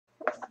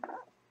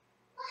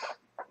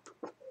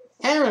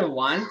Hey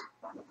everyone,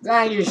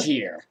 glad you're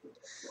here.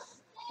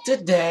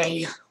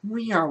 Today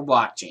we are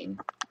watching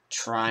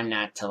Try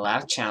Not to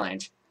Laugh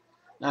Challenge.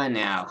 I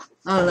know,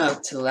 I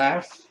love to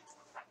laugh,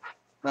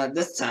 but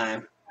this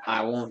time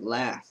I won't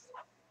laugh.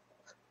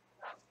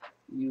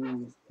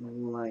 Well,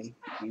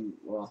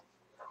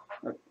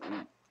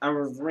 I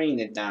was reading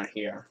it down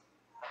here.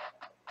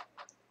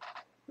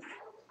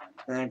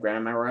 And I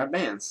grabbed my rubber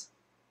bands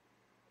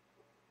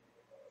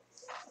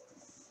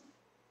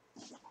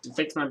to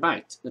fix my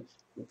bike.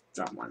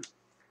 Drop one.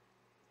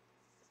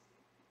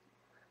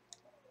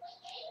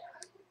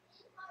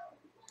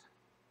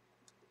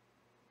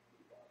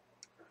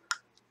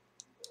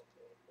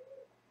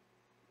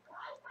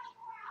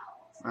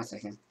 One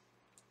second.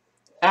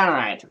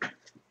 Alright.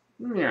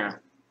 Yeah.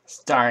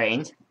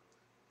 Starting.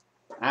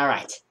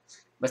 Alright.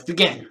 Let's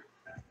begin.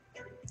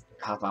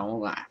 Hope I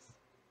won't laugh.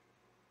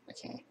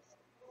 Okay.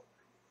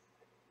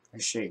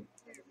 Let's see.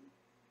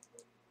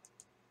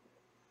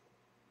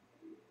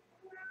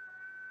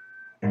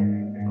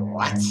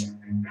 What?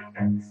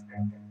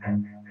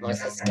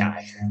 What's this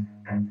guy?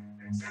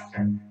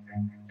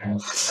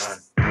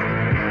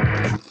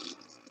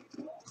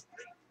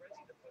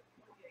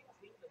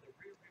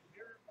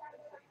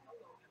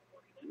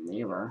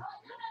 Neighbor.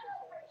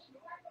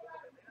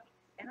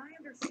 And I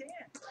understand.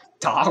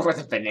 Dog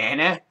with a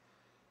banana?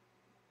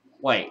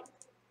 Wait.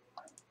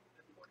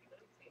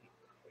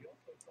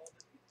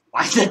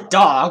 Why is a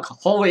dog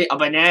holding a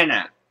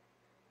banana?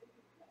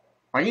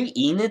 Are you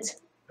eating it?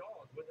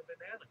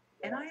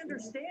 And I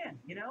understand,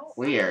 you know?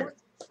 Weird.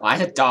 Why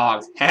the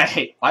dog?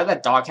 Hey, why the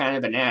dog having a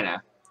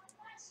banana?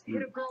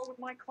 Hit a girl with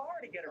my car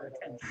to get her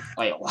attention.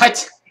 Wait,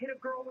 what? Hit a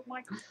girl with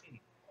my car.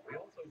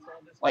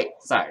 Wait,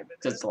 sorry,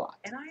 just a lot.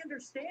 And I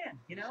understand,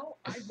 you know?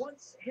 I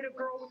once hit a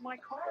girl with my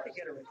car to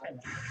get her attention.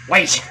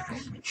 Wait!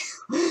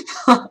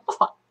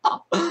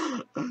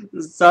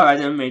 Sorry, I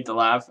didn't mean to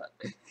laugh.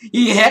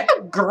 He hit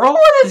a girl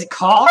with his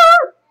car?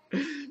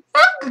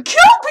 That could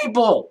kill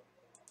people!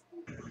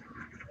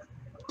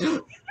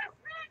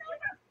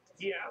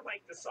 Yeah, I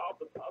like to solve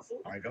the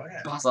puzzle. Alright, go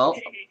ahead. Puzzle?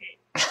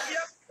 Yep.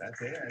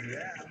 That's it,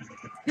 yeah.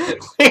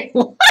 Wait,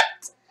 what?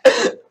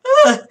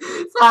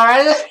 Sorry,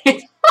 I didn't mean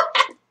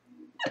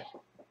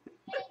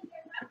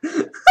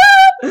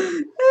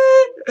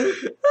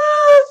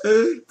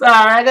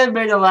Sorry, I didn't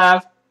mean to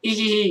laugh.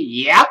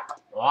 Yep.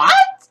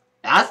 What?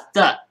 That's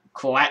the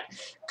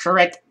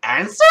correct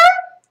answer?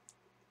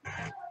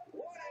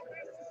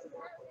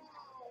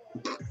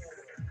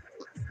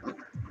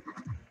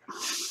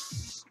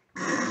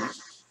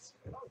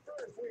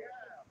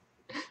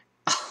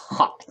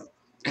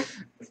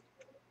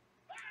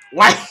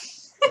 What?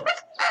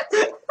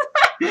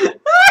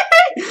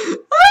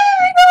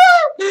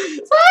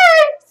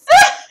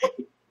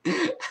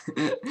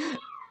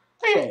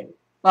 Okay,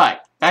 look,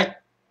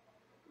 that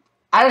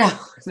I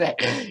don't know.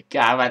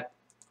 God, but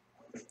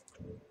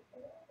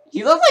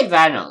he looks like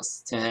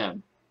Thanos to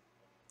him.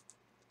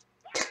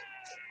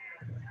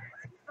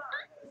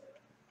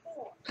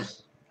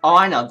 Oh,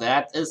 I know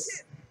that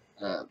is.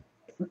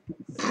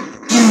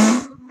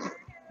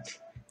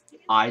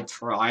 I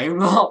try.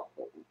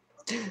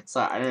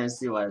 Sorry, I didn't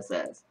see what it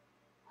says.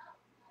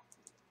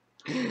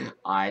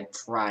 I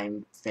try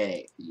and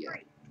fail. Yeah.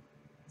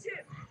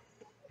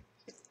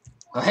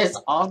 It's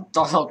all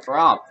Donald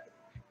Trump.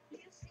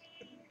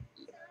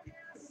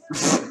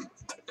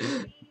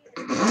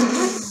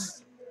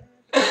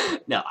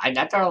 No, I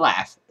got to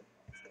laugh.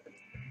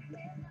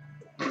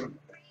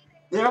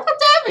 Look at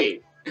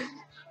Debbie.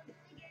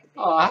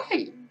 Oh,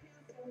 hey.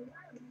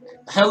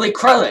 Holy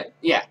Krillin.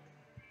 Yeah.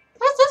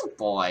 What's this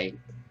boy?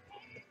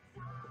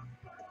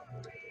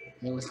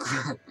 Holy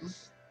Krillin.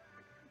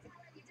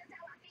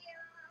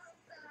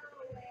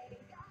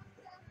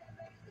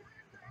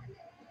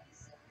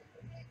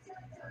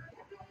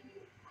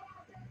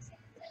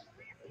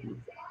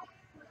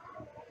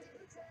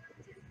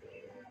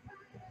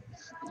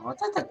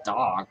 What's that? The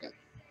dog?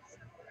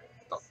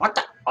 What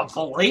the? A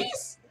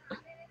police?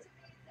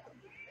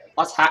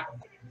 What's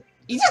happening?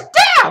 He's a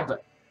dab!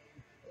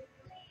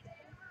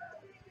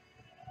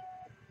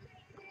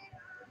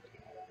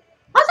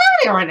 What's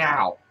happening right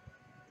now?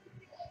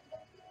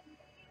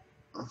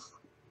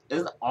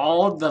 Is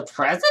all the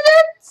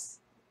presidents?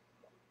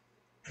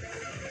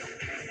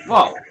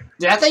 Whoa,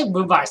 did that thing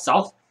move by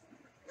itself?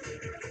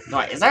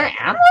 No, is there an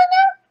animal in there?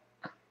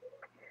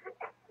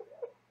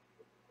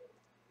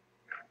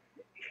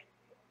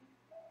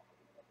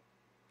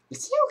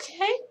 Is he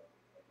okay?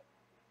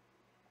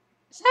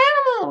 Is the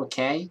animal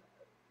okay?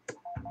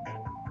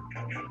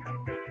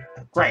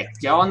 Great,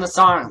 go on the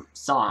song.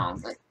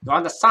 Go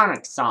on the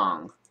Sonic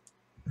song.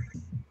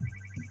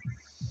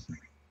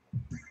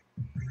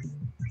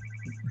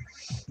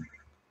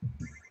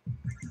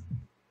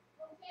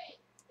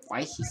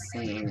 Why is he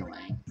saying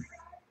anyway?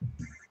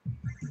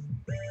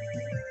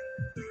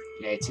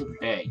 Yeah, too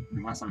big.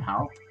 You want some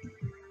help?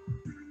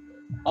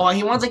 Oh,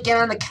 he wants to get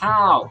on the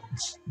couch.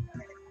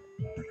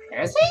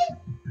 Is he?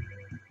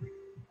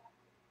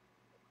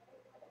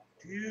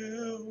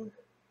 You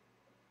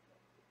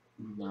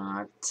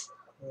Not.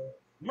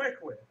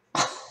 microwave.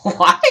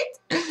 What?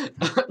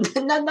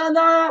 No, no,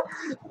 no!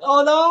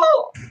 Oh no!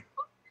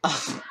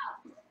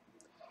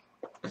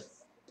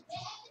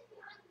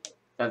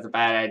 That's a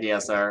bad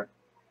idea, sir.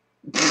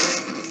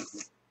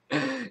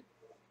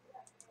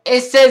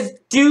 It says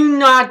do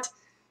not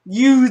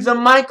use the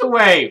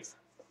microwave.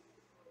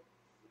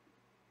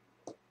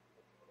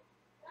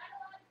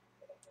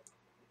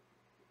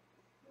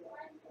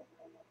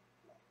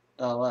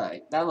 Oh,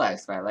 look, that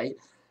looks friendly.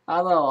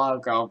 How the little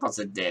girl supposed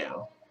to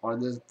do? Or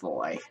this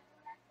boy?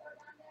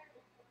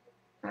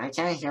 I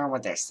can't hear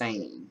what they're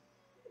saying.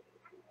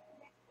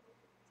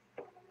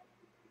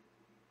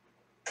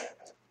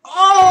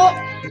 Oh!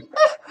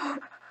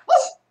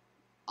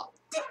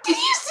 Did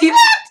you see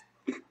that?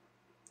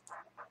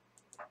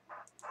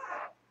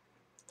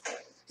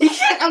 He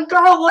hit a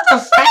girl with a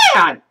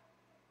fan!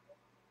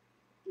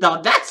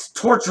 No, that's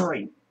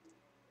torturing.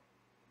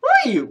 Who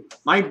are you?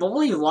 My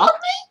bully love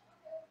me?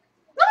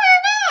 No,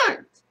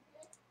 you're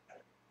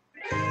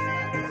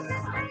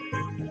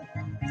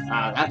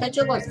not! That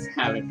picture looks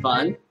having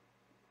fun.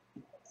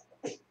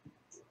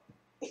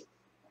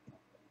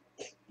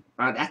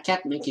 Wow, that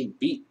cat making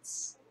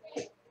beats.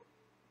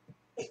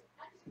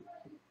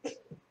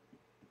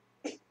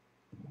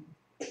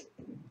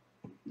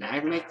 Now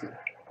I'm making...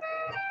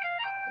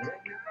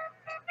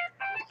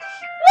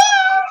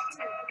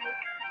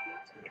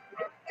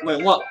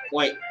 Wait, what?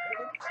 Wait.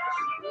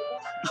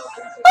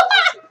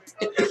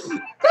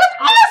 That's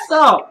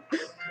awesome!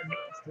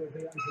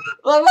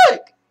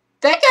 Look!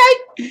 That guy...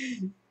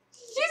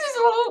 He's just a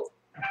little...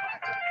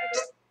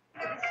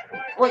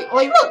 Wait,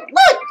 look!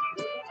 What?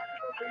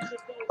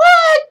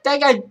 That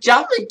guy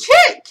jumped and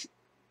kicked!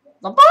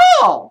 The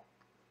ball!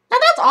 Now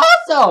that's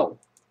awesome!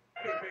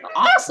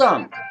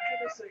 Awesome!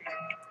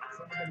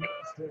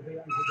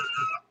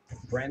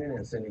 Brandon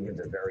and Cindy get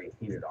into a very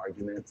heated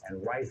argument,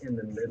 and right in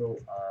the middle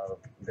of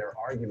their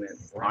argument,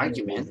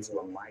 Brandon will do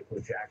a Michael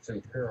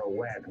Jackson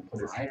pirouette and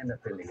put his hand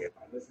up in the air.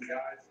 Listen,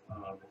 guys,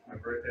 it's my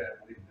birthday.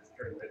 I believe this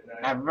turned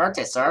midnight. Happy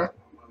birthday, sir.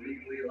 I'm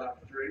legally allowed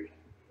to drink.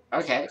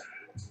 Okay.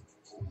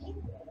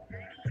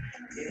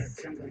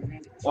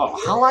 Well,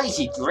 how long is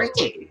he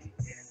drinking?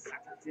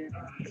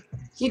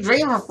 He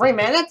drinking for 3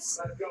 minutes?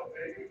 Let's go,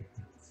 baby.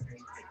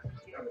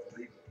 That was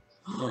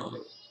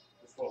legal.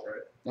 It's full,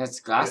 right? That's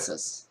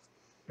glasses.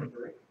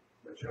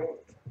 Let's show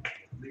it.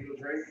 Legal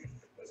drink.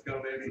 Let's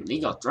go, baby.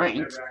 Legal drink?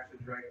 Never actually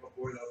drank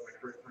before. That was my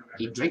first time.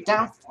 He drink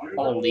that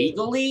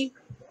illegally?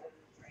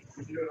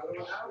 Did you do another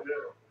one now?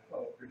 Yeah.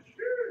 Oh, for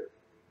sure.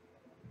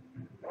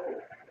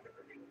 Oh.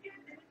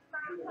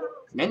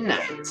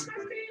 Midnight.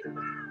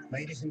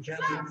 Ladies and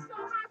gentlemen,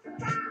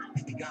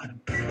 you got him.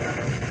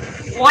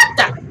 What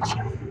the?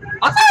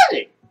 What's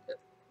happening?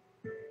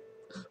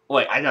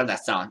 Wait, I know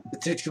that song.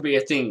 It could be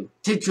a thing.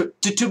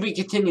 To be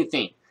continued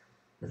thing.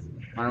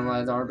 I don't know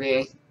what it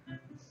be.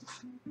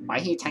 Why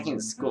are you attacking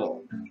the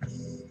school?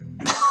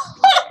 That's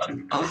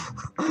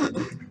a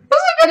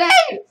good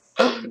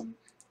aim!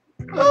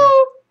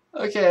 Oh,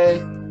 okay.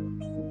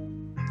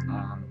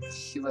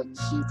 He looked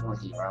cute when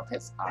he rubbed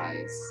his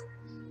eyes.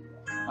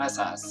 What's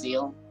that, a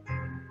seal?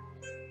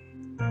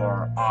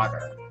 Or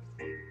otter?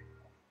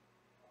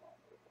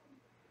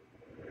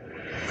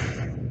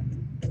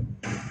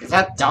 Is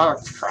that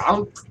Donald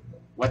Trump?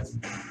 With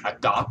a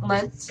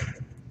gauntlet?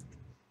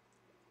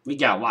 We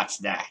gotta watch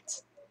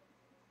that.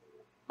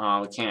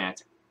 Oh, we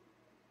can't.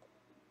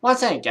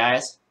 What's that,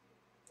 guys?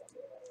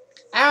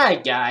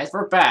 Alright, guys,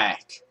 we're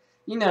back.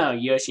 You know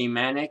Yoshi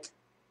Manic.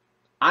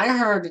 I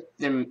heard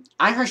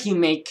he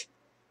make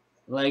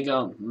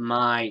Lego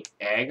My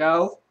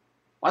Ego.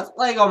 What's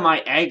Lego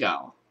My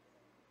Ego?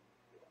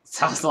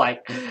 Sounds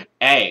like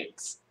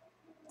eggs.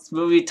 This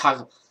movie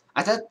talk.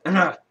 I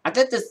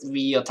thought this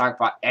video talked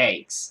about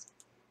eggs.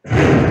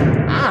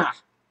 Ah,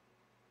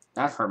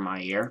 that hurt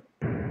my ear.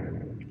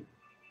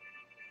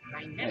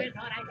 I never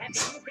thought I'd have to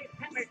use this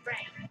pepper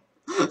spray.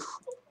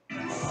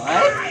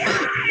 What?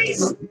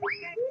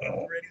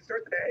 Ready to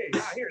start the day.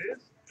 Ah, here it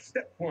is.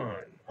 Step 1.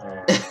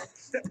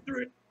 Step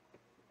 3.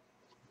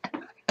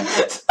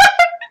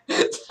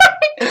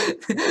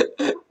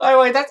 Oh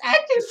wait, that's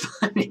actually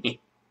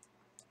funny.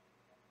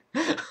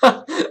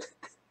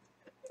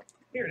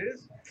 Here it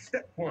is.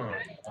 Step 1.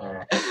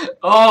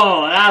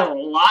 Oh, that's a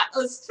lot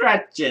of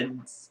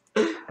stretchings.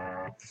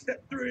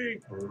 Step 3.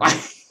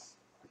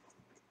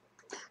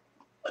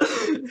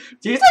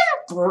 Do you think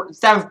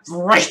that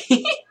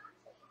brave?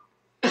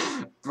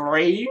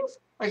 Brave?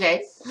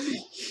 Okay.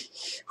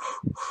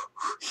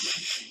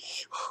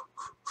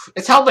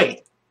 It's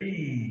helping.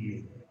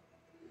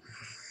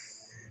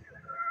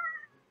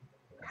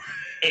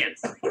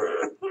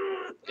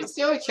 It's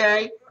still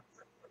okay.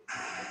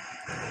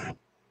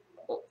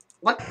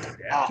 What?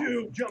 Step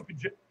 2. Jumping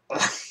jack.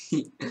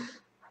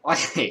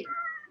 Wait.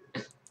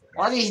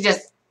 Why did he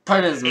just put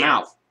it in his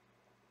mouth?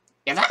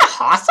 Is that a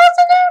hot sauce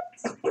in there?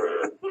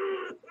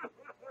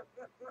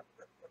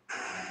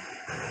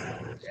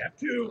 Step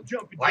 2.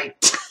 Jumping jack. Wait.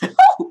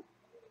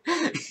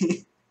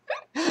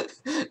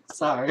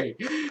 Sorry.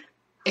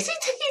 Is he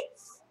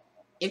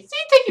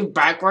taking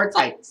backwards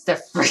like step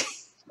 3?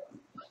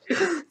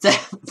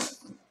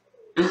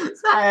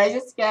 I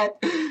just got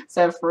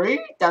step 3,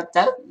 step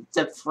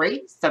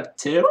 3, step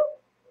 2.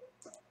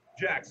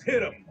 Jax,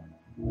 hit him.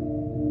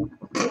 1,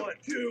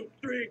 2,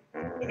 3. I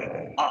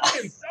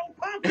am so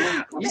pumped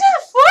up. You're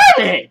not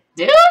funny,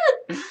 dude.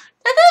 That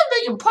doesn't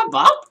make you pump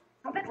up.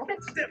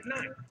 Step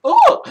 9.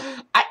 Oh,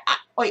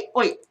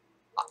 wait.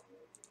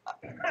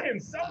 I am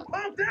so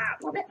pumped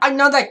up. I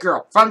know that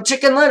girl from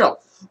Chicken Little.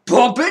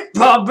 Pump it,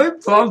 pump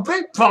it, pump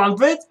it, pump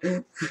it.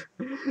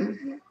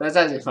 That's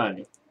actually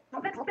funny.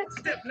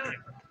 Step 9.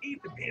 Eat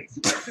the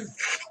instructions.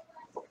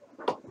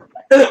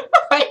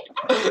 Wait.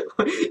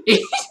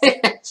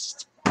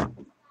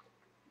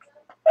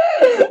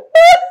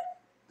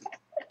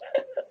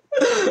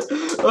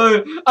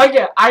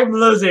 Okay, I'm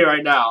losing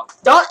right now.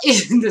 Don't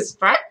eat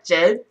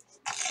distraction.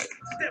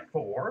 Step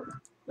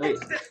 4. Wait.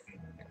 Step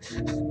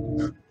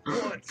 1.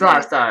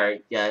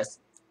 Sorry, yes.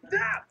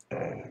 Stop.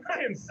 I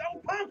am so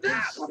pumped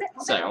up.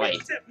 Sorry,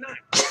 wait. Step 9.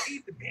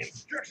 Eat the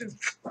instructions.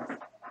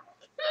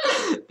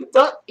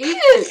 Don't eat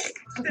it.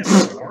 Step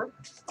 4.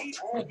 Eat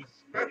all the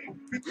special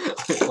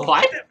people.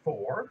 What? Step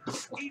 4.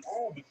 Eat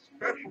all the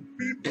special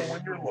people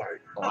in your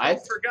life. What? Oh,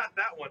 forgot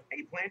that one.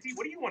 Hey, Planty,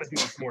 what do you want to do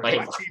this morning?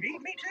 Wait. Watch TV?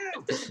 Me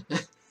too.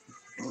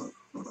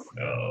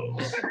 No.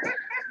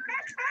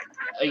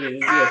 Okay, this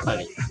is really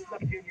funny.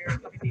 Fluffy Junior,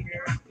 Fluffy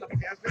Senior, Fluffy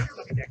Jasper,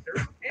 Fluffy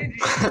Dexter, Angie.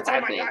 What's Oh my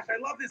happening? gosh, I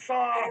love this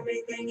song.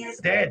 Everything is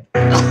dead.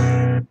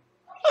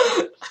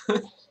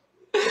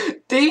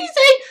 Did he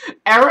say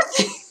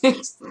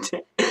everything's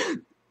dead?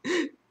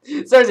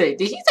 Seriously,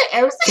 did he say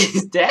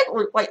everything's dead?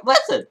 Wait,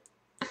 listen.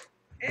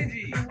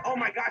 Angie, oh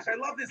my gosh, I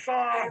love this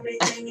song.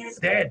 Everything is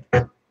dead.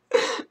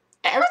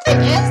 Everything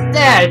is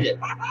dead.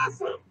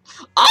 Awesome.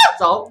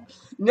 Also,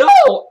 no,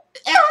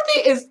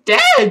 everything is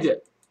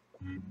dead.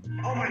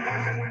 Oh my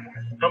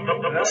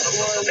gosh.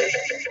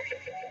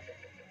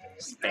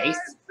 Space?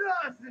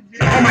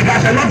 Oh my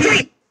gosh, I love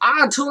you.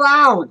 Ah, too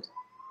loud.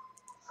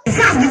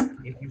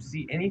 If you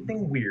see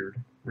anything weird,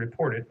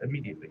 report it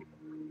immediately.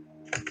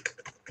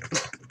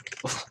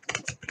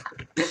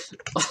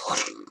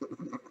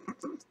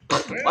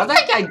 What's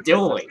that guy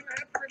doing?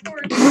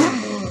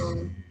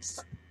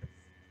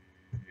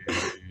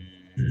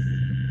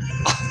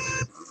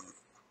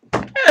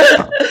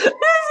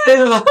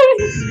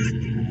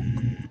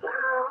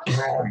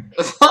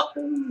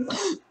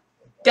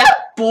 That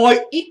boy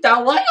eat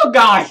that Lego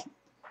guy.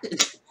 I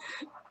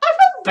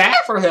feel bad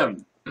for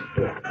him.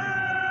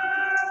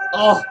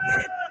 Oh,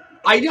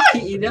 I know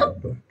he eat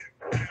him.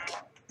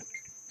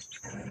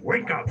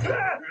 Wake up!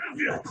 Where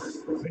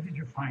did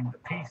you find the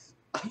piece?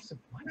 Piece of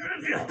what?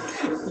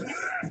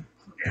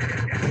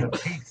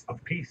 A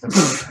piece of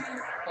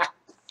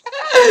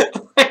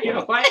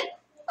Wait, what?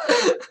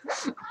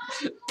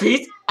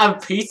 Piece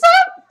of pizza?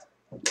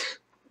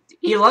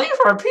 You looking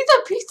for a piece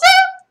of pizza?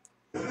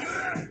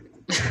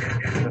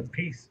 A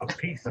piece of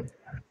pizza.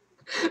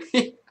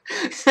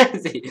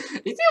 Is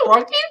he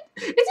working?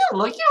 Is he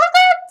looking for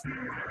that?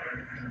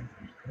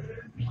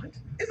 What?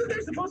 Isn't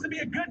there supposed to be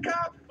a good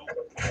cop?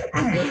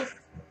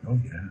 Oh,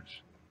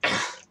 yes.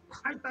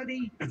 Hi,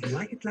 buddy. Would you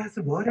like a glass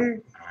of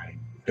water? I'm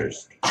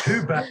thirsty.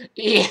 Too bad.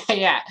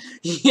 Yeah.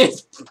 He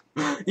is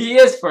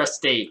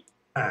thirsty.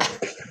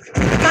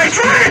 My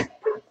drink!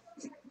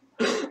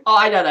 Oh,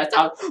 I know that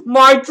sound.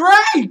 My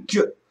drink!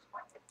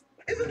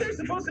 Isn't there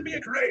supposed to be a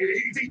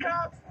crazy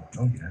cop?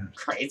 Oh, yes.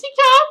 Crazy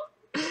cop?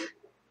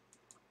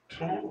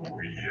 Oh,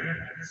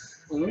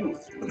 yes. Ooh.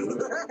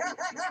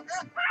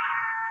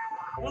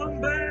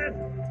 One bad,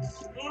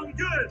 one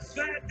good.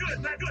 Bad,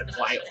 good, bad, good.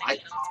 Why?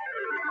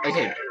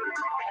 Okay,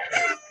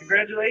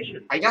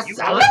 Congratulations. I got You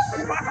 7?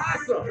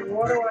 awesome.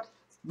 What do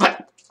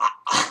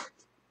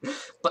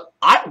But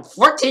I'm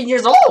 14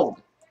 years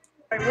old.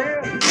 I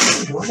will?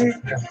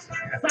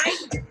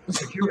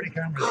 Security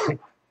cameras.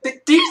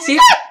 Do you see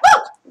that?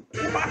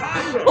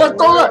 Look,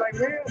 look.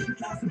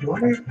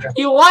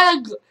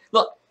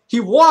 He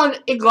won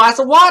a glass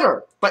of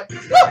water. But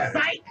look,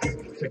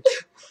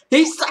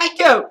 he's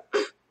psycho.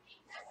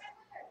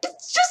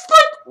 It's just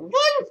like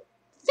one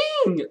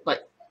thing.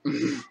 Like,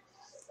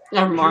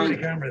 never mind.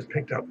 Security cameras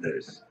picked up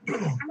this.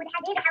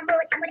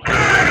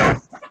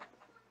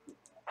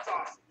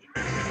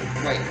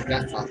 Wait,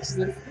 that's not.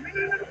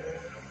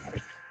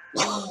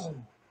 Oh,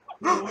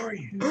 who are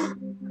you?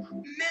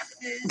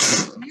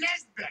 Mrs.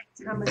 Nesbit.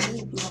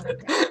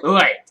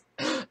 Wait,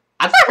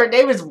 I thought her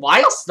name is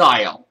Wild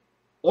Style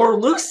or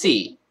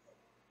Lucy.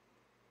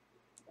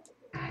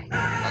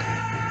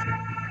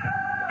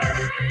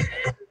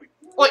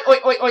 Wait.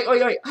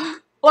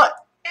 What?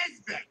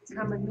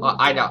 Well,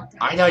 I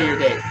know your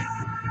name.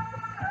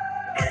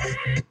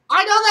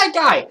 I know that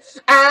guy.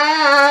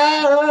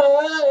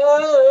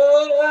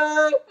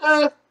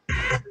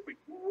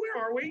 Where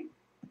are we?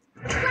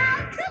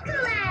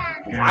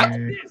 What?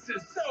 This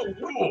is so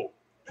cool.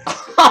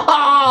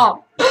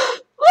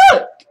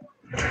 Look.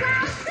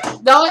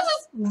 No, this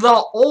is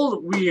the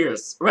old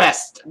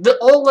West. The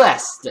old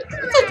West. This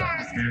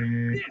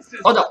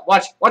is Oh no,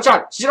 watch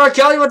out. She's gonna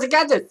kill you once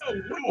again. so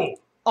cool.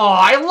 Oh,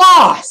 I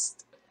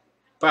lost.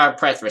 But I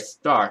press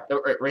restart.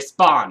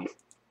 Respawn.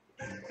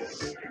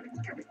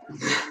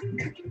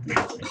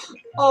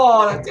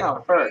 Oh, that's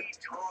gonna hurt.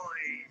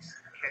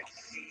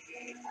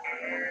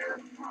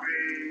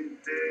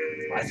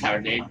 That's how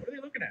they. What are they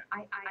looking at?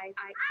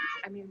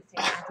 I'm in the same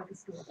class at the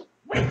school.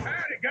 Wait,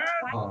 howdy, girl.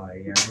 What? I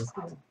am the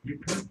school. You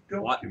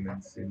put What?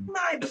 documents in.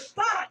 My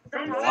butt.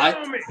 Don't What?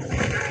 tell me.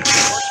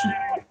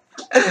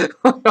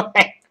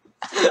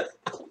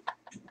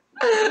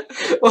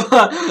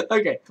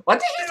 Okay, what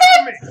did he say?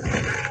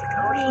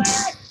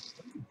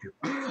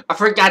 I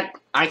forgot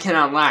I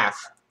cannot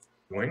laugh.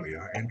 We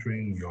are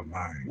entering your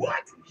mind.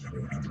 What?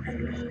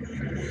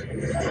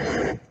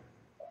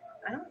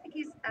 I don't think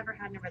he's ever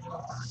had an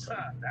original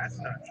thought. That's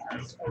not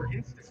true. For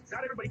instance,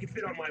 not everybody can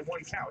fit on my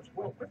one couch.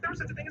 Well, but there's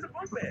such a thing as a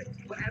bunk bed,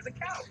 but as a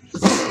couch.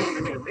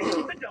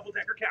 Introducing the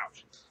double-decker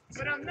couch.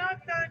 But I'm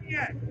not done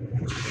yet.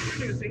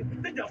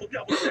 Introducing the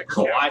double-decker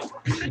couch. What?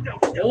 The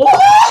double-decker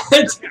What?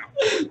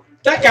 couch.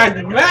 That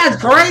guy's mad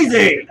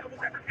crazy!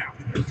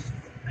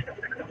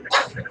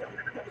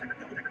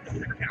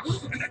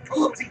 And that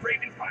code was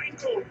engraved in fine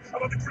gold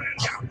above the grand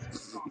couch.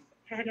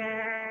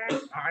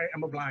 I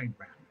am a blind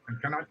man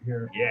and cannot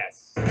hear.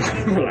 Yes.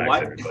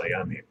 What? Everybody,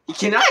 I'm here. You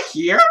cannot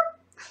hear?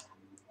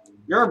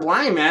 You're a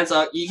blind man,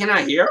 so you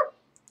cannot hear?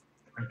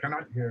 And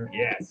cannot hear.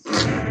 Yes.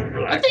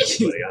 I think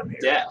he's I'm here.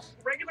 deaf.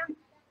 Regular,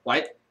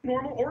 What?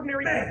 normal,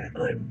 ordinary man.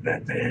 I'm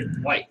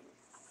Batman. Wait.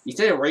 You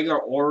said a regular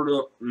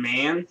order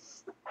man?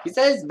 He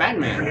said it's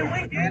Batman. Abraham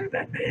Lincoln.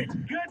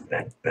 Batman. Good.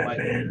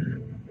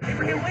 Batman.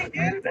 Abraham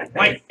Lincoln.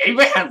 Wait,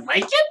 Abraham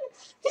Lincoln?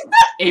 He's not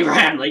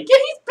Abraham Lincoln,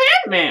 he's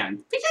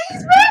Batman! Because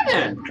he's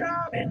Batman!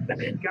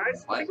 Batman.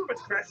 Guys, What? I think we're about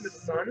to crash into the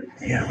sun.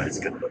 Yeah, but it's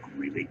gonna look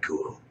really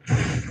cool. Oh,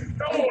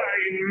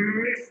 I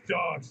miss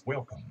dogs.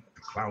 Welcome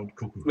to Cloud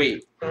Cuckoo.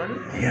 Wait,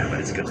 Sun? Yeah, but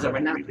it's gonna Is that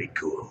right now? look really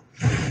cool.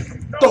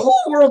 the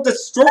whole world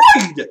destroyed!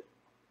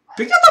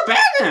 Because of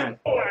Batman!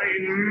 Oh, I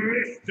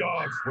miss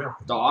dogs.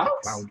 Welcome Dogs?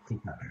 to Cloud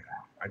Cuckoo.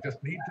 I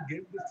just need to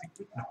give the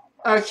secret now.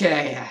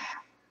 Okay.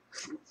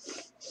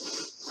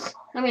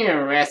 I'm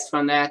gonna rest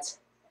from that.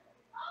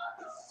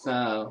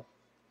 So,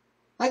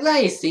 I'm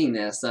glad you've seen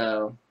this,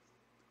 so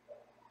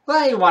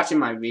glad you're watching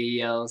my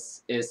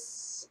videos.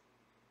 It's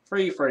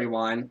free for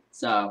everyone,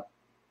 so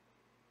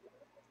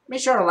make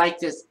sure to like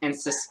this and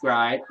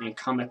subscribe and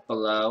comment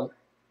below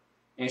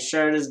and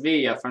share this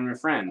video from your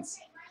friends.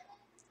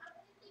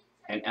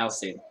 And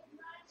Elsie.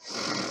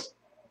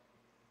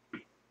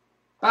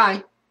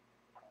 Bye.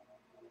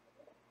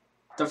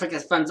 Don't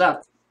forget to thumbs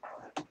up.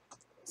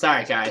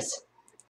 Sorry guys.